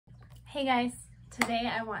Hey guys,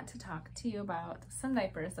 today I want to talk to you about some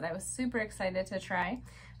diapers that I was super excited to try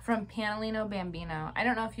from Pannolino Bambino. I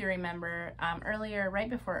don't know if you remember earlier, right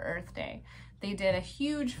before Earth Day, they did a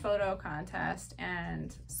huge photo contest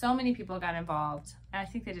and so many people got involved. I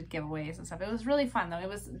think they did giveaways and stuff. It was really fun though. It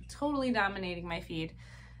was totally dominating my feed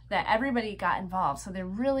that everybody got involved. So they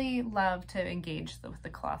really love to engage with the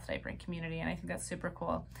cloth diapering community, and I think that's super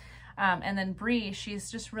cool. And then Bree, she's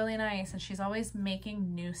just really nice and she's always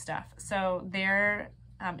making new stuff. So their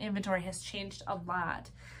inventory has changed a lot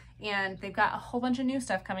and they've got a whole bunch of new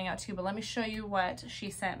stuff coming out too, but let me show you what she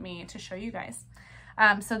sent me to show you guys.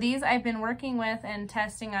 So these I've been working with and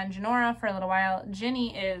testing on Genora for a little while.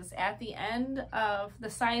 Ginny is at the end of the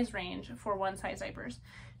size range for one size diapers.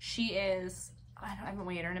 She is, I haven't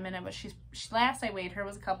weighed her in a minute, but last I weighed her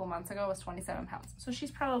was a couple months ago, was 27 pounds. So she's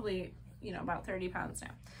probably, you know, about 30 pounds now.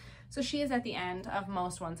 So she is at the end of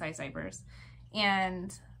most one size diapers.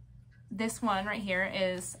 And this one right here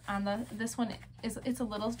is on it's a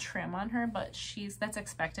little trim on her, but that's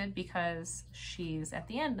expected because she's at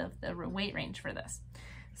the end of the weight range for this.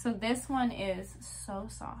 So this one is so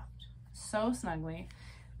soft, so snuggly.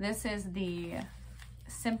 This is the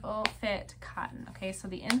Simple Fit Cotton. Okay, so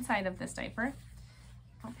the inside of this diaper,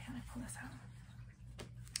 oh man, I pull this out,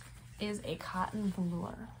 is a cotton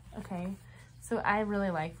velour. Okay. So I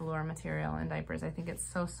really like velour material in diapers. I think it's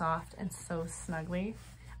so soft and so snuggly.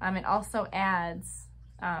 It also adds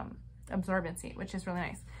absorbency, which is really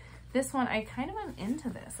nice. This one, I kind of am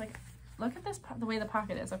into this. Like, look at this, the way the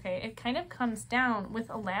pocket is, okay? It kind of comes down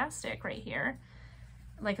with elastic right here,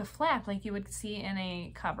 like a flap, like you would see in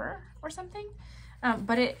a cover or something.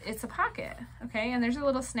 But it's a pocket, okay? And there's a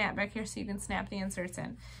little snap back here so you can snap the inserts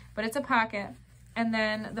in. But it's a pocket. And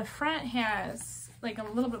then the front has like a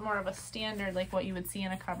little bit more of a standard, like what you would see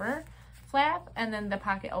in a cover flap, and then the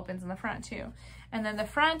pocket opens in the front too. And then the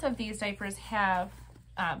front of these diapers have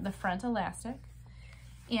the front elastic,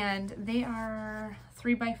 and they are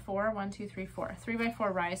 3x4, 1, 2, 3, 4,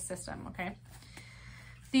 3x4 rise system, okay?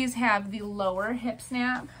 These have the lower hip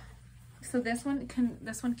snap, so this one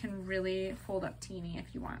can really fold up teeny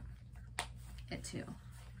if you want it to.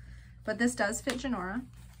 But this does fit Genora.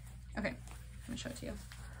 Okay, let me show it to you.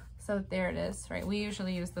 So there it is, right? We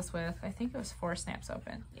usually use this with, I think it was 4 snaps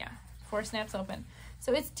open. Yeah, 4 snaps open.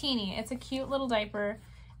 So it's teeny. It's a cute little diaper.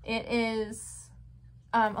 It is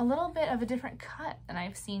a little bit of a different cut than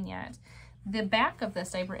I've seen yet. The back of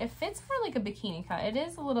this diaper, it fits more like a bikini cut. It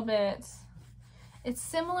is a little bit, it's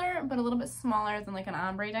similar, but a little bit smaller than like an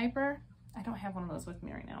ombre diaper. I don't have one of those with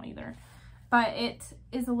me right now either. But it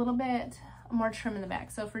is a little bit more trim in the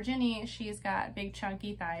back. So for Ginny, she's got big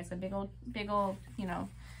chunky thighs, a big old, you know,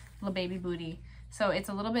 little baby booty. So it's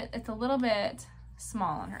a little bit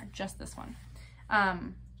small on her, just this one.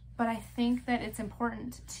 But I think that it's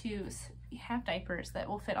important to have diapers that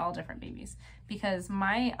will fit all different babies, because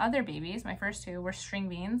my other babies, my first 2, were string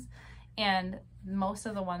beans, and most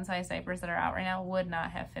of the one size diapers that are out right now would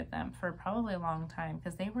not have fit them for probably a long time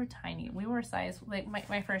because they were tiny. We were size, like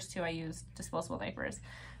my first 2 I used disposable diapers,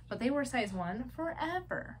 but they were size 1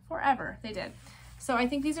 forever, they did. So I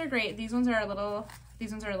think these are great. These ones are a little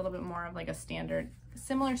bit more of like a standard,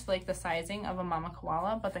 similar to like the sizing of a mama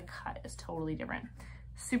koala, but the cut is totally different.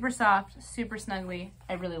 Super soft, super snuggly.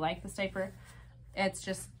 I really like this diaper. It's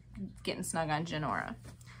just getting snug on Genora.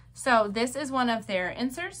 So this is one of their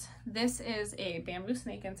inserts. This is a bamboo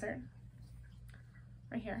snake insert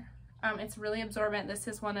right here. It's really absorbent. This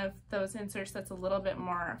is one of those inserts that's a little bit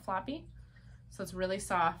more floppy. So it's really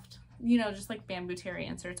soft, you know, just like bamboo terry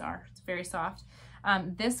inserts are. It's very soft.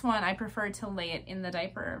 This one, I prefer to lay it in the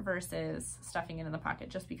diaper versus stuffing it in the pocket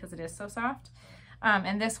just because it is so soft.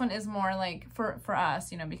 And this one is more like, for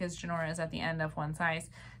us, you know, because Genora is at the end of one size,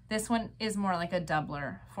 this one is more like a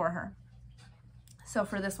doubler for her. So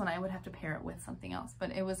for this one, I would have to pair it with something else,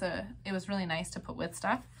 but it was really nice to put with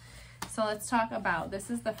stuff. So let's talk about, this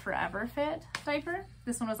is the Forever Fit diaper.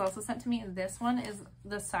 This one was also sent to me. This one is,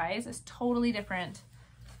 the size is totally different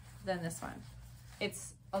than this one.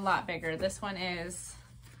 It's a lot bigger. This one is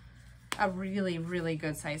a really, really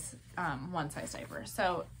good size, one size diaper.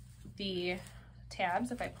 So the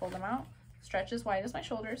tabs, if I pull them out, stretch as wide as my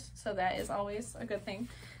shoulders. So that is always a good thing.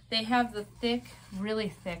 They have the thick, really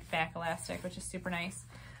thick back elastic, which is super nice.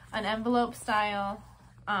 An envelope style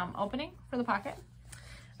opening for the pocket.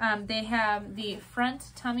 They have the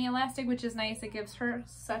front tummy elastic, which is nice. It gives her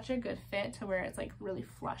such a good fit to where it's like really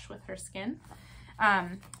flush with her skin.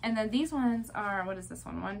 And then these ones are, what is this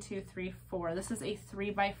one? 1, 2, 3, 4. This is a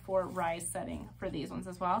 3x4 rise setting for these ones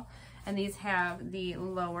as well. And these have the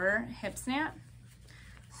lower hip snap.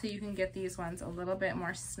 So you can get these ones a little bit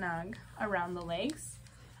more snug around the legs.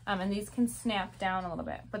 And these can snap down a little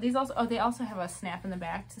bit. But these also, oh, they also have a snap in the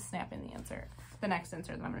back to snap in the insert. The next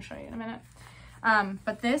insert that I'm going to show you in a minute.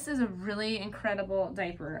 But this is a really incredible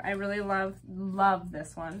diaper. I really love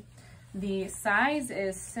this one. The size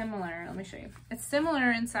is similar. Let me show you. It's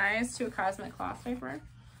similar in size to a Cosmic Cloth diaper.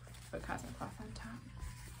 Put Cosmic Cloth on top.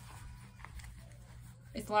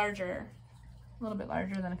 It's larger, a little bit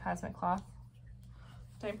larger than a Cosmic Cloth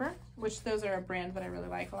diaper, which those are a brand that I really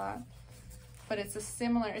like a lot. But it's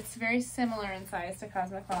it's very similar in size to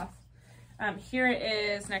Cosmic Cloth. Here it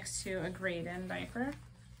is next to a Graydon diaper,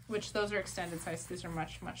 which those are extended size. These are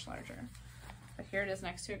much larger. But here it is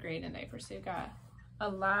next to a Graydon diaper. So you've got a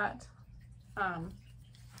lot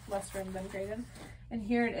less room than Graydon. And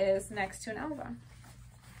here it is next to an Elva.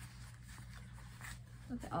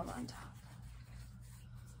 With the Elva on top.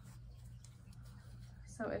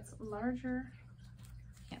 So it's larger.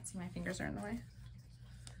 Can't see, my fingers are in the way.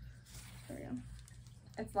 There we go.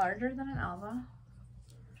 It's larger than an Elva.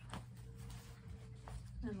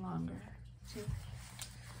 And longer too.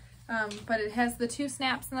 But it has the 2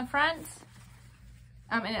 snaps in the front.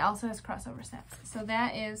 And it also has crossover snaps. So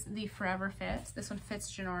that is the Forever Fit. This one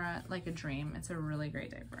fits Janora like a dream. It's a really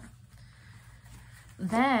great diaper.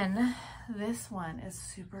 Then this one is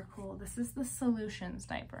super cool. This is the Solutions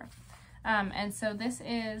diaper. And so this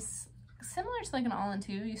is similar to like an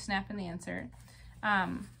all-in-two. You snap in the insert.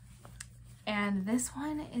 And this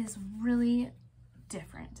one is really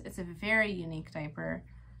different. It's a very unique diaper.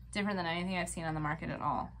 Different than anything I've seen on the market at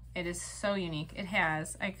all. It is so unique. It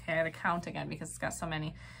has, I had to count again because it's got so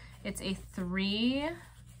many. It's a 3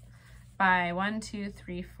 by 1, 2,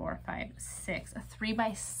 3, 4, 5, 6. A 3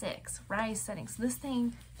 by 6 rise setting. So this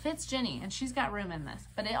thing fits Jenny and she's got room in this,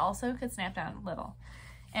 but it also could snap down little.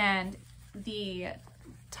 And the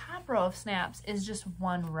top row of snaps is just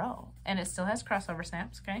 1 row and it still has crossover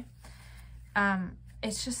snaps, okay?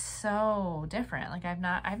 It's just so different. Like I've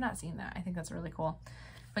not seen that. I think that's really cool.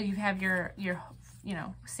 But you have your you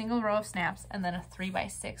know, single row of snaps and then a 3 by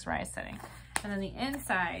 6 rise setting. And then the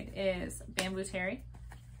inside is bamboo terry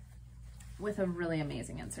with a really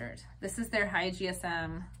amazing insert. This is their high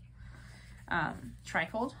GSM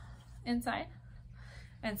trifold inside.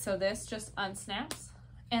 And so this just unsnaps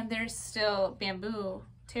and there's still bamboo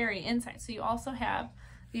terry inside. So you also have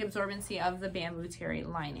the absorbency of the bamboo terry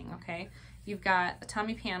lining, okay? You've got a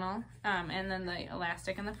tummy panel and then the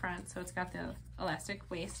elastic in the front. So it's got the elastic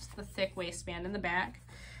waist, the thick waistband in the back.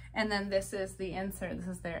 And then this is the insert.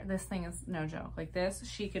 This thing is no joke. Like this,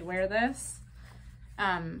 she could wear this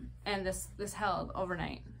and this held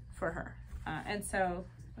overnight for her. And so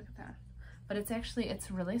look at that. But it's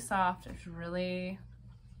really soft. It's really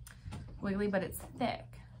wiggly, but it's thick.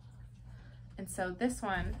 And so this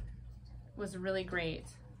one was really great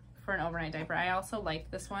for an overnight diaper. I also like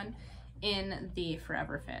this one in the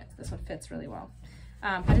Forever Fit. This one fits really well.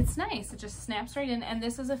 But it's nice. It just snaps right in. And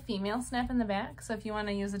this is a female snap in the back. So if you want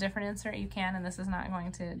to use a different insert, you can. And this is not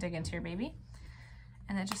going to dig into your baby.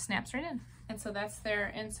 And it just snaps right in. And so that's their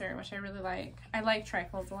insert, which I really like. I like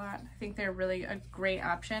trifolds a lot. I think they're really a great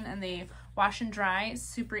option. And they wash and dry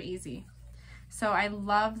super easy. So I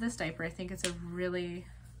love this diaper. I think it's a really,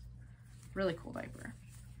 really cool diaper.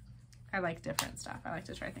 I like different stuff. I like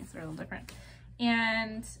to try things that are a little different.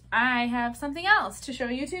 And I have something else to show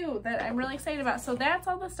you too that I'm really excited about. So that's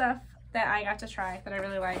all the stuff that I got to try that I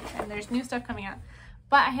really like. And there's new stuff coming out.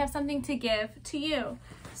 But I have something to give to you.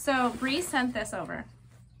 So Bree sent this over.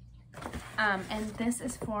 And this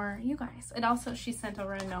is for you guys. It also, she sent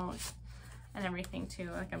over a note and everything too,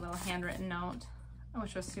 like a little handwritten note,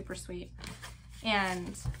 which was super sweet.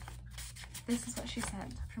 And this is what she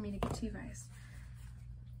sent for me to give to you guys.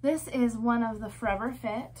 This is one of the Forever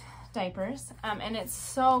Fit diapers, and it's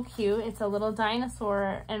so cute. It's a little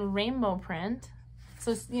dinosaur and rainbow print,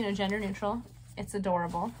 so it's, you know, gender neutral. It's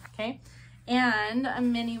adorable, okay? And a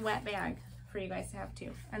mini wet bag for you guys to have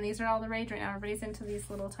too. And these are all the rage right now. Everybody's into these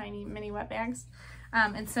little tiny mini wet bags.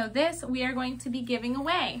 And so this we are going to be giving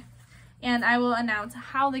away, and I will announce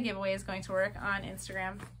how the giveaway is going to work on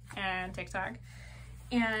Instagram and TikTok.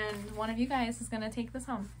 And one of you guys is going to take this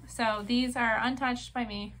home. So these are untouched by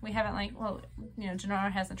me. We haven't, like, well, you know,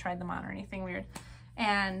 Janora hasn't tried them on or anything weird.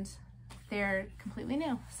 And they're completely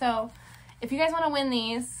new. So if you guys want to win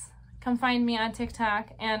these, come find me on TikTok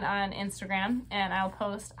and on Instagram. And I'll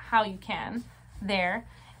post how you can there.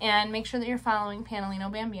 And make sure that you're following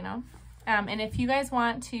Pannolino Bambino. And if you guys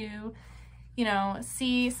want to, you know,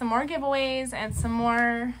 see some more giveaways and some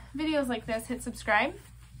more videos like this, hit subscribe.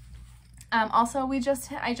 Also,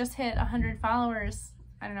 I just hit 100 followers,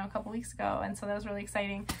 I don't know, a couple weeks ago, and so that was really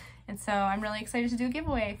exciting. And so I'm really excited to do a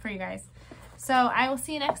giveaway for you guys. So I will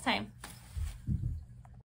see you next time.